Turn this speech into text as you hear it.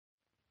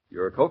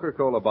Your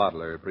Coca-Cola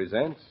bottler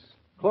presents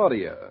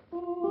Claudia.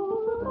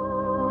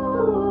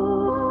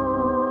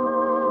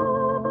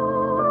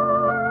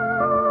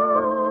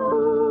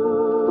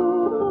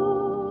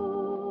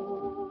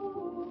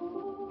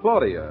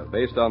 Claudia,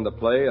 based on the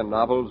play and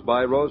novels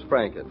by Rose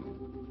Franken.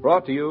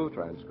 Brought to you,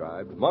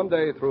 transcribed,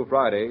 Monday through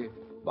Friday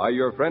by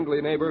your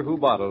friendly neighbor who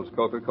bottles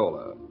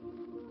Coca-Cola.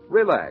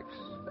 Relax,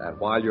 and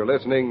while you're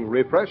listening,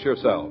 refresh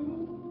yourself.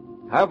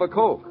 Have a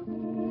Coke.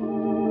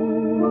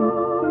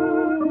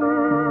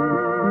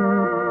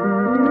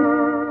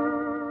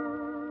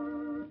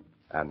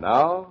 And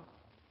now,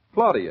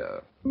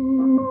 Claudia.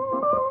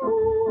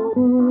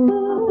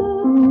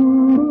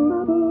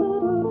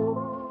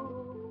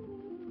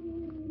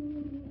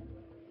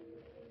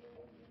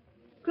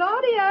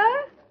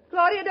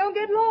 Claudia, don't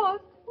get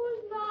lost.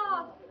 Who's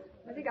lost?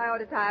 I think I ought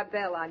to tie a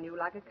bell on you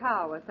like a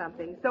cow or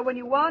something. So when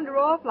you wander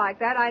off like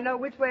that, I know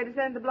which way to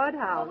send the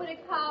bloodhound. What would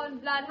a cow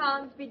and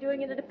bloodhounds be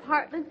doing in a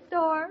department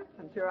store?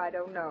 I'm sure I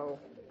don't know.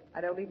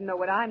 I don't even know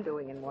what I'm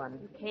doing in one.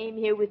 You came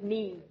here with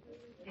me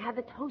to have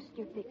the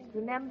toaster fixed,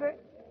 remember?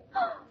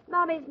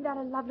 Mama, isn't that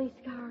a lovely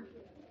scarf?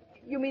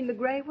 You mean the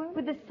gray one?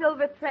 With the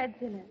silver threads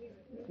in it.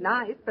 It's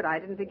nice, but I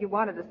didn't think you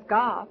wanted a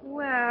scarf.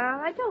 Well,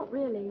 I don't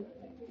really.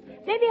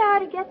 Maybe I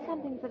ought to get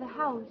something for the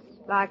house.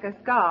 Like a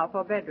scarf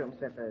or bedroom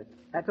slippers.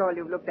 That's all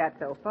you've looked at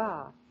so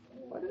far.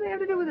 What do they have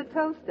to do with a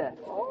toaster?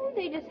 Oh,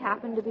 they just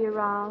happen to be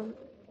around.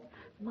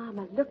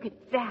 Mama, look at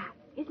that.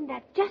 Isn't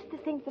that just the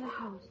thing for the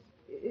house?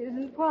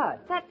 Isn't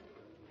what? That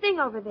thing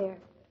over there.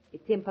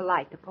 It's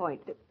impolite to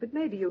point, but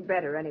maybe you'd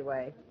better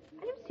anyway.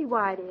 I don't see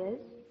why it is.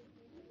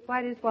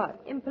 Why it is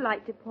what?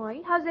 Impolite to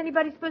point. How's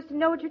anybody supposed to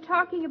know what you're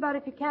talking about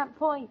if you can't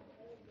point?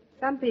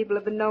 Some people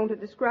have been known to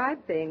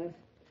describe things.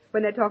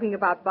 When they're talking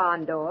about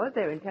barn doors,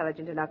 they're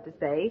intelligent enough to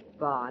say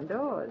barn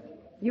doors.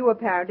 You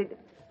apparently...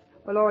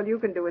 Well, all you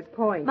can do is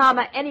point.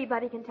 Mama,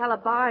 anybody can tell a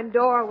barn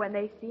door when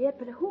they see it,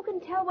 but who can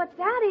tell what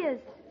that is?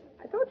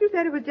 I thought you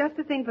said it was just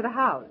a thing for the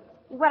house.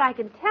 What I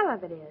can tell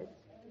of it is.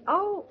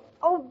 Oh,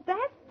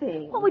 that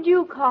thing. What would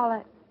you call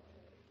it?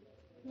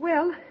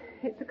 Well,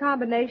 it's a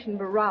combination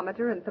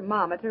barometer and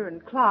thermometer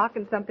and clock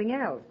and something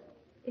else.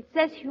 It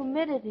says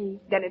humidity.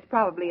 Then it's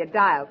probably a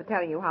dial for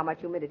telling you how much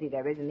humidity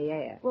there is in the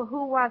air. Well,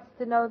 who wants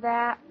to know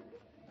that?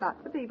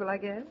 Lots of people, I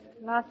guess.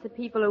 Lots of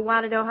people who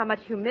want to know how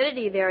much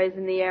humidity there is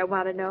in the air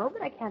want to know,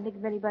 but I can't think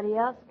of anybody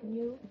else, can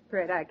you?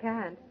 Afraid I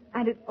can't.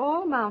 And it's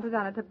all mounted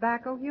on a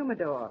tobacco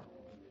humidor.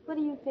 What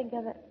do you think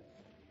of it?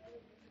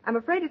 I'm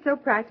afraid it's so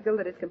practical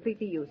that it's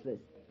completely useless.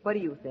 What do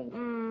you think?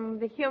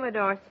 The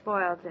humidor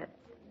spoils it.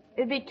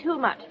 It'd be too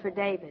much for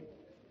David.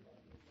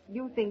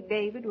 You think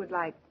David would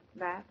like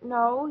that?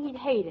 No, he'd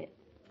hate it.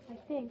 I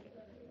think.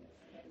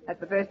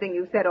 That's the first thing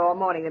you've said all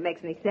morning that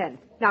makes any sense.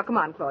 Now, come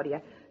on,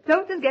 Claudia.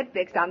 Toasters get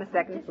fixed on the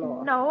second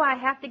floor. No, I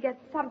have to get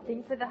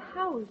something for the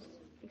house.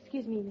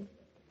 Excuse me, miss.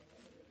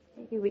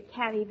 Maybe we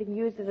can't even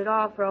use it at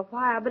all for a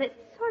while, but it's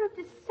sort of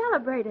to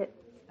celebrate it.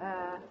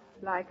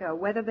 Like a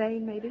weather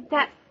vane, maybe?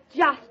 That's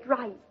just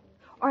right.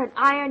 Or an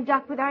iron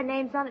duck with our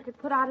names on it to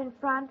put out in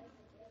front.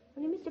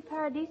 Only Mr.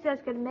 Paradiso's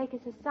going to make us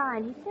a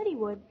sign. He said he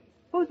would.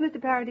 Who's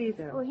Mr.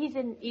 Paradiso? Oh, he's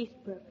in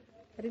Eastbrook.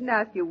 I didn't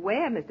ask you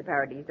where Mr.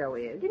 Paradiso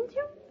is. Didn't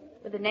you?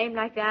 With a name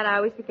like that, I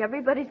always think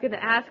everybody's going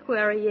to ask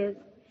where he is.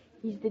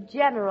 He's the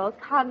general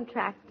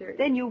contractor.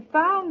 Then you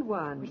found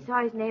one. We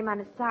saw his name on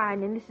a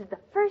sign, and this is the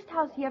first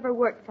house he ever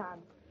worked on.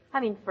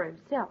 I mean, for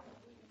himself.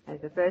 And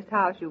it's the first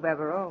house you've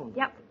ever owned.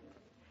 Yep.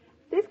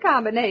 This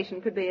combination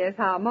could be as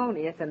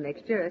harmonious a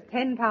mixture as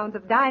 10 pounds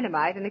of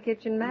dynamite in a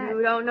kitchen match.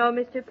 You don't know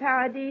Mr.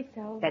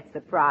 Paradiso. Let's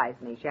surprise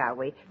me, shall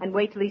we? And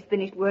wait till he's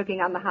finished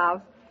working on the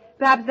house.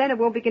 Perhaps then it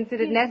won't be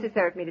considered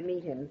necessary for me to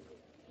meet him.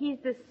 He's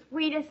the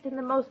sweetest and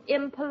the most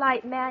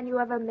impolite man you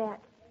ever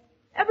met.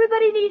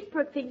 Everybody in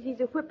Eastbrook thinks he's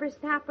a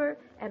whippersnapper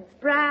and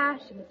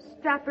brash and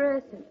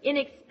obstreperous and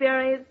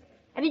inexperienced.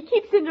 And he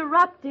keeps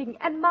interrupting.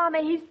 And, Mama,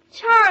 he's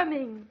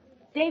charming.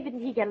 David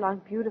and he get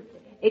along beautifully.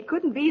 It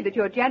couldn't be that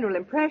your general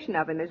impression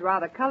of him is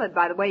rather colored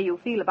by the way you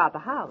feel about the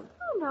house.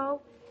 Oh,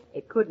 no.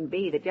 It couldn't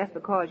be that just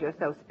because you're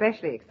so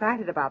specially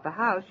excited about the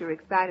house, you're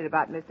excited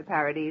about Mr.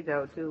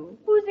 Paradiso, too.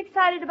 Who's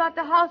excited about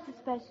the house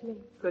especially?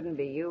 Couldn't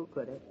be you,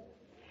 could it?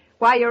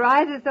 Why, your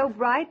eyes are so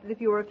bright that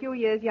if you were a few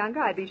years younger,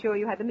 I'd be sure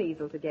you had the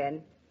measles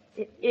again.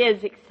 It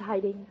is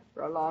exciting.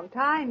 For a long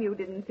time, you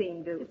didn't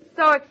seem to. It's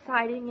so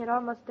exciting, it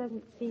almost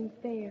doesn't seem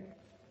fair.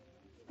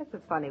 That's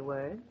a funny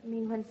word. I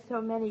mean, when so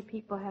many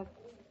people have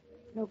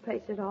no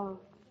place at all.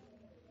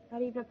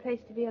 Not even a place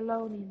to be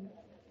alone in.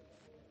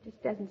 It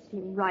just doesn't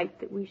seem right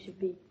that we should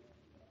be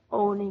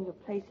owning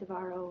a place of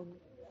our own.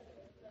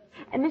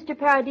 And Mr.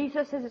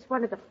 Paradiso says it's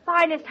one of the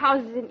finest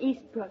houses in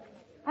Eastbrook.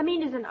 I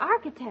mean, as an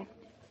architect.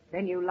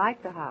 Then you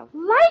like the house.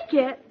 Like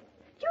it?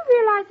 Do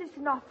you realize it's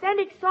an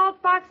authentic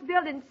salt box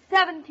built in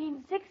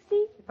 1760?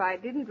 If I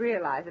didn't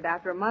realize it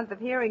after a month of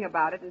hearing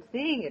about it and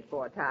seeing it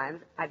 4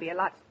 times, I'd be a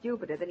lot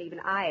stupider than even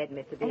I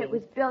admit to being. And it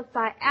was built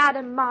by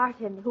Adam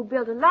Martin, who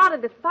built a lot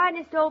of the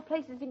finest old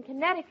places in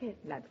Connecticut.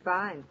 That's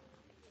fine.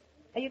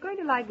 Are you going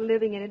to like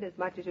living in it as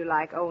much as you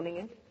like owning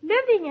it?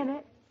 Living in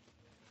it?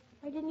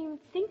 I didn't even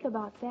think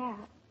about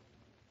that.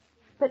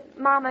 But,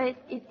 Mama,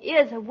 it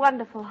is a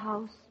wonderful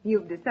house.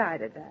 You've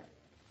decided that.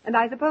 And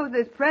I suppose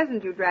this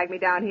present you dragged me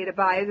down here to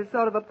buy is a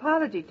sort of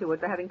apology to it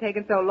for having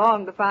taken so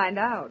long to find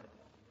out.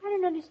 I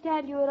don't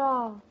understand you at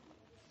all.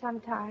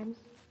 Sometimes.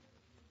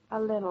 A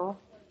little.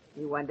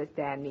 You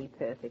understand me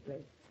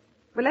perfectly.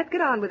 Well, let's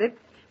get on with it.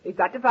 We've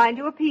got to find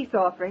you a peace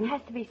offering. It has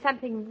to be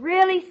something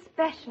really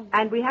special.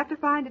 And we have to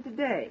find it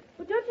today.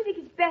 Well, don't you think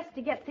it's best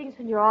to get things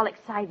when you're all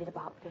excited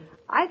about things?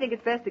 I think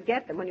it's best to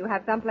get them when you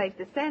have some place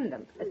to send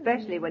them,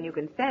 especially when you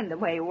can send them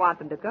where you want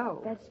them to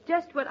go. That's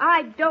just what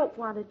I don't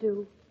want to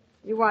do.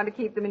 You want to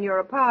keep them in your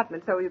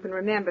apartment so you can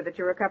remember that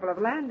you're a couple of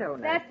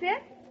landowners. That's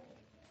it?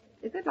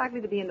 Is it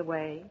likely to be in the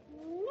way?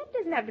 It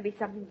doesn't have to be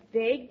something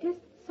big, just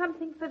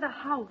something for the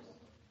house.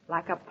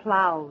 Like a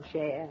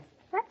plowshare.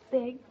 That's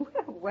big.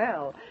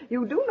 Well,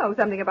 you do know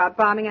something about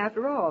farming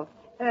after all.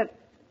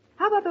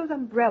 How about those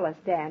umbrella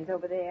stands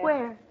over there?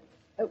 Where?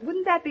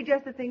 Wouldn't that be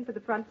just the thing for the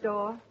front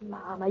door?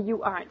 Mama,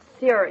 you aren't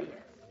serious.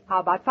 How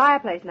about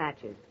fireplace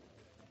matches?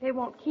 They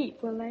won't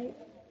keep, will they?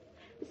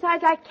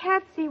 Besides, I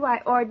can't see why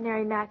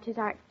ordinary matches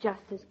aren't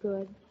just as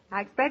good.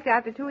 I expect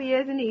after 2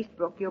 years in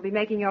Eastbrook, you'll be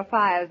making your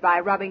fires by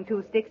rubbing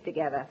 2 sticks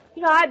together.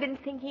 You know, I've been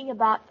thinking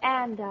about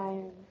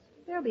andirons.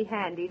 They'll be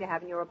handy to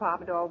have in your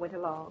apartment all winter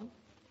long.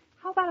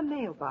 How about a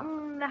mailbox?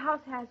 The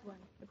house has one.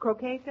 A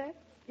croquet set?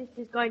 This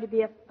is going to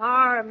be a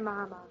farm,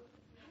 Mama.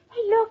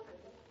 Hey, look.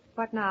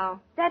 What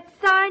now? That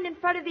sign in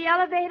front of the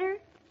elevator.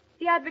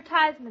 The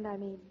advertisement, I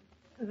mean.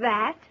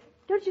 That?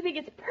 Don't you think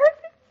it's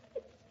perfect?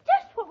 It's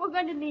just what we're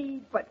going to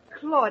need. But,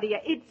 Claudia,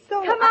 it's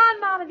so... Come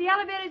on, Mama. The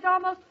elevator's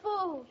almost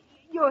full.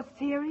 You're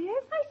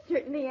serious? I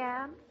certainly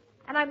am.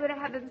 And I'm going to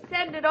have them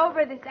send it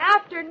over this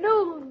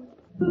afternoon.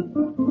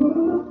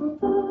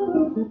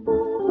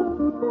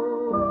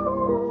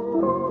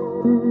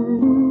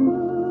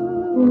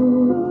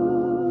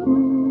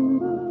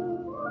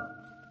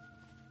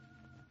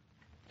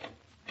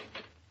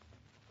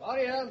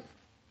 Claudia!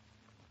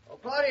 Oh,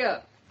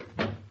 Claudia!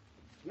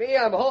 Me,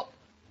 I'm home.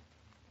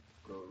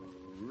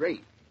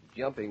 Great.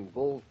 Jumping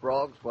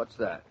bullfrogs, what's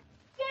that?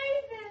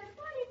 David,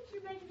 why didn't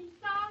you make any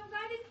songs?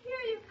 I didn't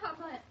hear you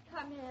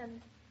come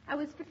in. I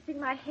was fixing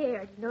my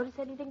hair. Did you notice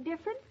anything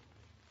different?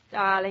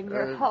 Darling,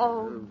 you're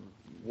home.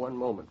 One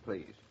moment,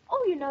 please.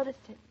 Oh, you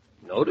noticed it.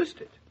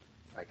 Noticed it?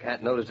 I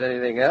can't notice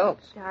anything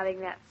else. Darling,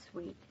 that's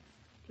sweet.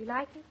 Do you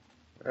like it?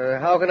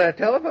 How can I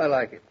tell if I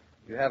like it?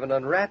 You haven't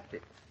unwrapped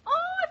it. Oh,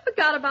 I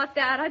forgot about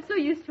that. I'm so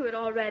used to it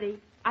already.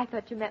 I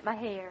thought you meant my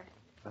hair.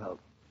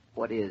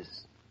 What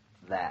is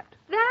that?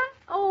 That?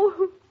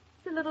 Oh,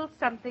 it's a little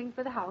something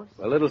for the house.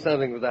 A little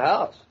something for the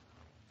house.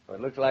 Well,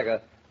 it looks like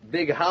a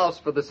big house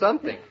for the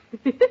something.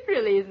 It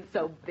really isn't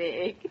so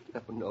big.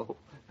 Oh, no.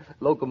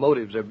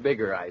 Locomotives are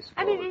bigger, I suppose.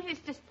 I mean,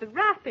 it's just the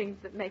wrappings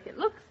that make it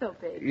look so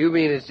big. You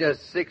mean it's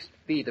just 6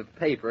 feet of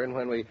paper, and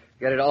when we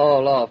get it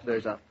all off,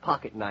 there's a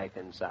pocket knife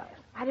inside.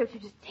 Why don't you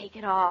just take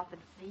it off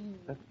and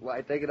see?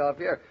 Why take it off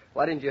here?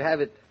 Why didn't you have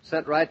it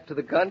sent right to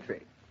the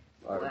country?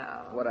 Or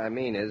Well... what I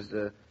mean is,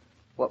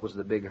 what was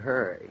the big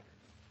hurry?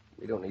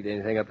 We don't need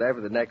anything up there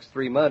for the next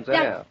 3 months,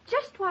 anyhow. That's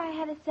just why I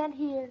had it sent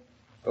here.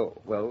 Oh,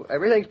 well,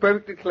 everything's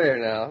perfectly clear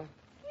now.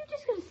 You're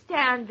just going to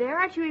stand there?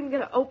 Aren't you even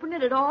going to open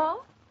it at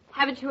all?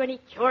 Haven't you any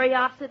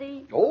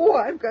curiosity? Oh,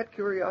 I've got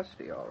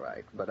curiosity, all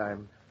right, but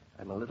I'm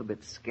a little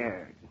bit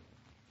scared.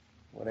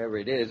 Whatever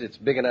it is, it's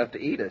big enough to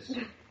eat us.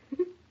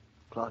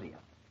 Claudia,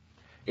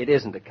 it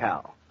isn't a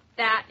cow.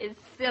 That is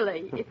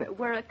silly. If it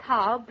were a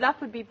cow, Bluff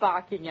would be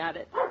barking at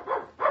it.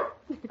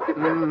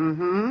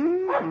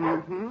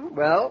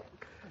 Well,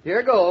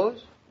 here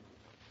goes.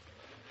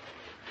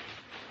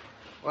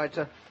 Why,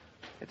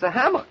 it's a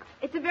hammock.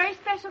 It's a very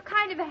special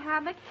kind of a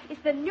hammock.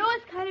 It's the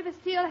newest kind of a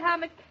steel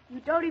hammock you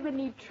don't even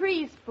need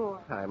trees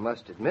for. I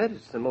must admit,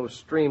 it's the most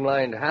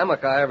streamlined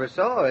hammock I ever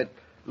saw. It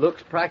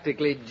looks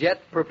practically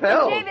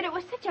jet-propelled. David, it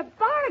was such a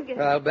bargain.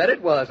 I'll bet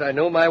it was. I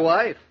know my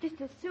wife. Just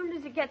as soon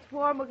as it gets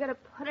warm, we're going to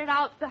put it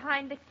out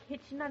behind the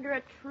kitchen under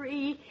a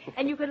tree,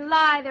 and you can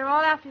lie there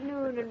all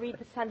afternoon and read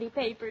the Sunday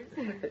papers.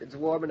 It's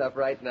warm enough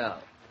right now.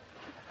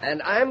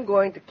 And I'm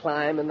going to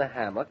climb in the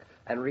hammock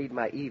and read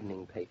my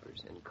evening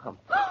papers in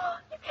comfort.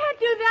 You can't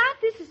do that.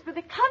 This is for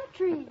the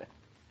country.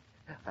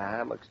 A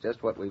hammock's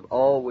just what we've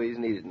always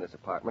needed in this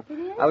apartment. It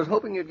is? I was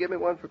hoping you'd give me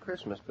one for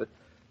Christmas, but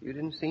you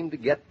didn't seem to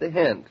get the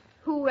hint.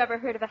 Who ever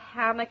heard of a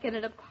hammock in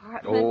an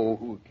apartment? Oh,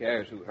 who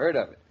cares who heard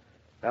of it?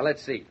 Now,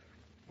 let's see.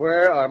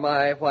 Where are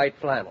my white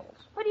flannels?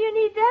 What do you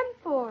need them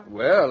for?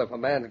 Well, if a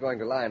man's going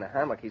to lie in a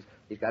hammock,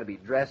 he's got to be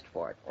dressed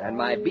for it. And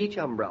my beach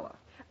umbrella.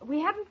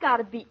 We haven't got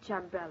a beach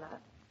umbrella.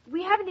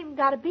 We haven't even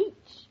got a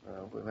beach.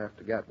 Well, we'll have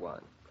to get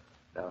one.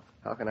 Now,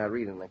 how can I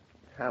read in the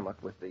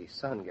hammock with the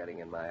sun getting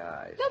in my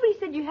eyes? Nobody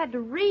said you had to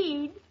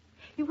read.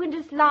 You can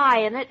just lie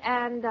in it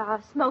and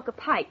smoke a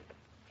pipe.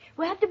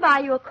 We'll have to buy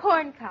you a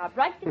corn cob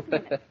right this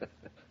minute.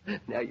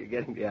 Now you're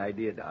getting the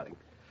idea, darling.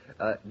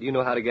 Do you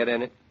know how to get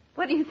in it?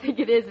 What do you think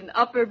it is, an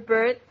upper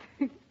berth?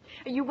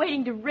 Are you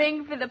waiting to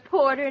ring for the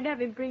porter and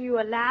have him bring you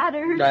a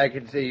ladder? I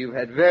can see you've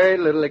had very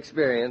little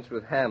experience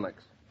with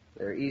hammocks.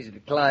 They're easy to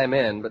climb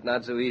in, but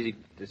not so easy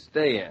to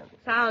stay in.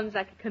 Sounds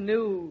like a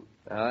canoe.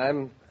 Now,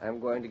 I'm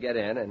going to get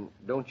in, and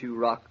don't you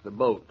rock the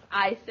boat.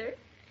 Aye, sir.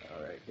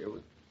 All right, here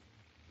we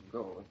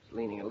go. It's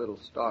leaning a little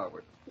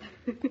starboard.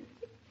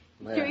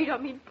 Sure you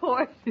don't mean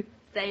port,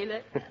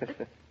 sailor.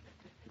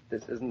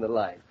 This isn't the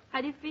life.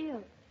 How do you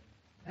feel?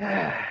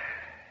 How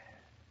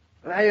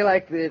do you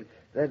like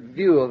that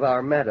view of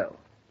our meadow?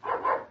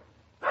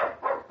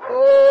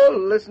 Oh,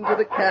 listen to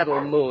the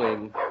cattle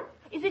mooing.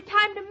 Is it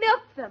time to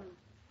milk them?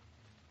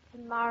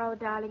 Tomorrow,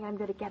 darling, I'm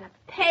going to get a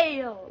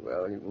pail.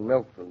 Well, you can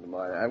milk them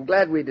tomorrow. I'm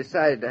glad we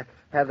decided to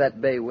have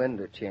that bay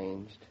window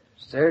changed.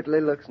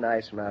 Certainly looks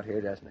nice from out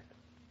here, doesn't it?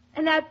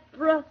 And that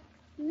brook.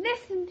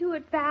 Listen to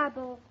it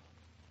babble.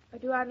 Or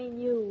do I mean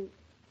you?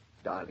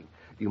 Darling,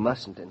 you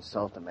mustn't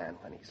insult a man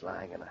when he's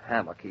lying in a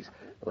hammock. He's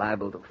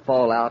liable to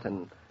fall out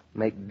and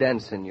make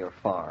dents in your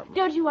farm.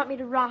 Don't you want me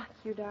to rock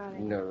you,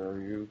 darling? No,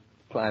 you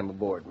climb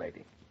aboard,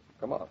 matey.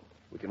 Come on.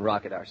 We can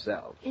rock it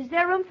ourselves. Is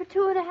there room for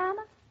two in a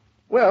hammock?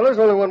 Well, there's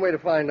only one way to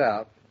find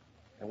out.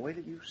 And wait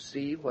till you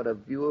see what a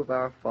view of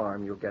our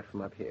farm you'll get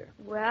from up here.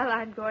 Well,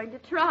 I'm going to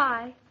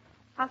try.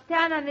 I'll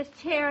stand on this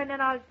chair and then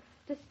I'll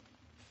just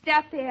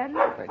step in.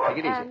 All right,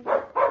 take it easy.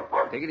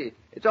 Take it easy.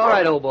 It's all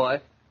right, old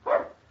boy.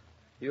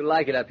 You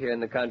like it up here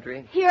in the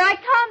country. Here I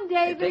come,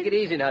 David. Hey, take it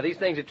easy now. These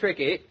things are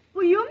tricky.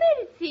 Well, you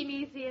made it seem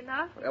easy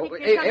enough.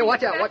 Hey,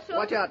 watch out.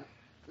 Watch out.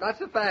 Not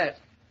so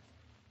fast.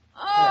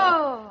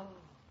 Oh.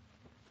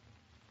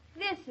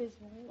 This is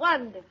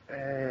wonderful.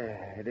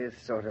 It is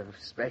sort of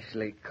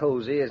especially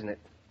cozy, isn't it?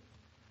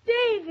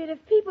 David,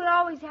 if people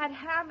always had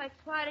hammocks,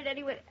 why did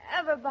anyone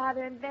ever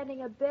bother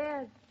inventing a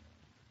bed?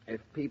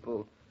 If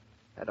people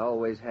had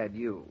always had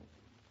you,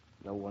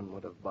 no one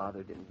would have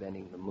bothered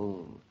inventing the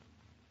moon.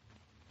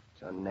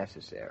 It's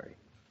unnecessary.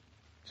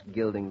 It's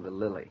gilding the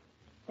lily.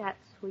 That's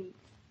sweet.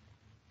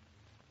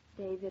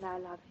 David, I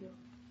love you.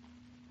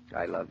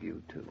 I love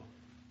you, too.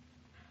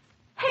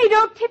 Hey,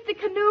 don't tip the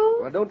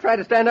canoe. Well, don't try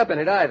to stand up in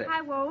it either.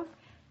 I won't.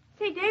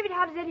 Say, David,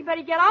 how does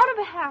anybody get out of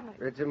a hammock?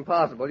 It's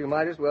impossible. You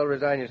might as well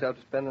resign yourself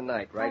to spend the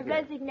night right My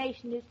here.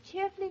 resignation is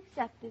cheerfully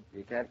accepted.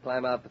 You can't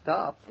climb out the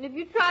top. And if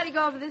you try to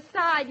go over the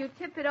side, you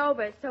tip it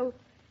over. So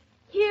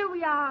here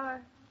we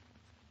are.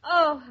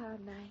 Oh, how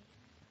nice.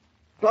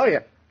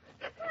 Claudia!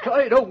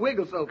 Claudia, don't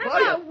wiggle so. I'm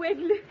Claudia! not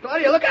wiggling.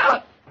 Claudia, look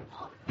out!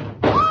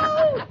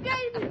 Oh,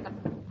 David!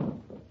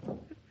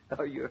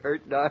 Are you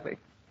hurt, darling?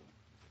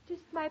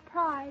 Just my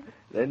pride.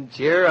 Then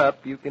cheer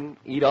up. You can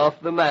eat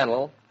off the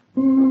mantle.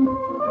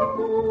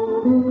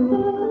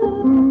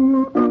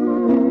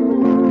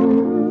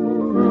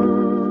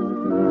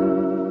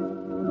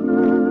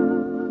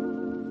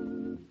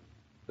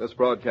 This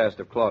broadcast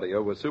of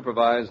Claudia was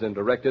supervised and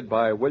directed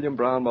by William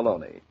Brown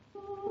Maloney.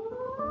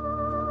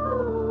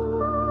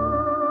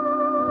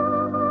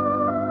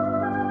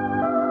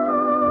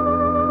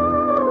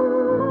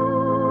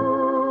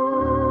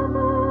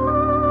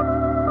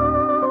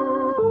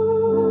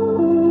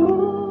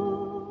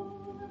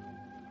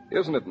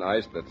 Isn't it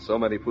nice that so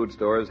many food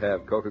stores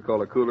have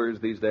Coca-Cola coolers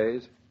these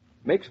days?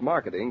 Makes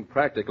marketing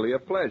practically a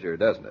pleasure,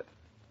 doesn't it?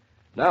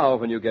 Now,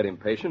 when you get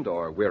impatient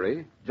or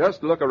weary,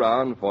 just look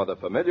around for the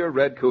familiar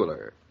red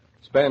cooler.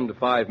 Spend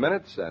 5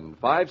 minutes and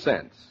 5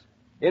 cents.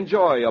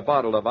 Enjoy a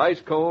bottle of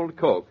ice-cold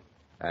Coke,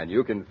 and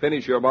you can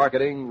finish your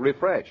marketing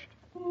refreshed.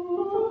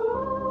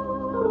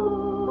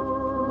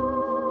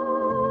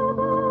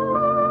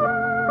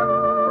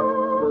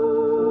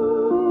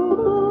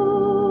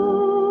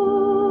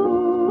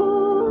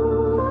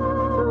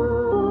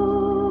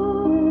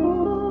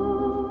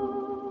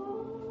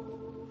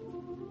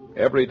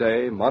 Every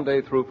day,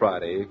 Monday through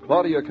Friday,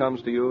 Claudia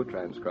comes to you,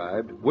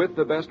 transcribed, with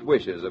the best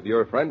wishes of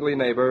your friendly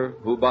neighbor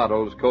who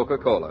bottles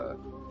Coca-Cola.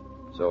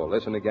 So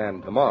listen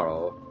again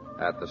tomorrow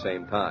at the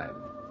same time.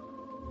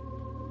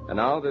 And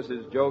now this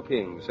is Joe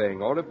King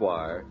saying au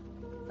revoir,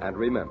 and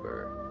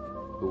remember,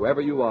 whoever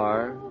you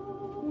are,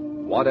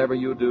 whatever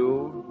you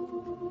do,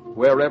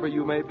 wherever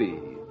you may be,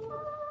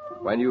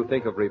 when you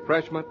think of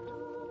refreshment,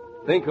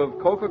 think of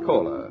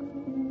Coca-Cola,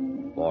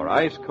 for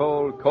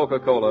ice-cold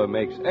Coca-Cola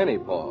makes any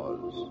pause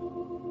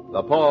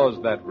the pause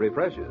that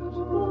refreshes.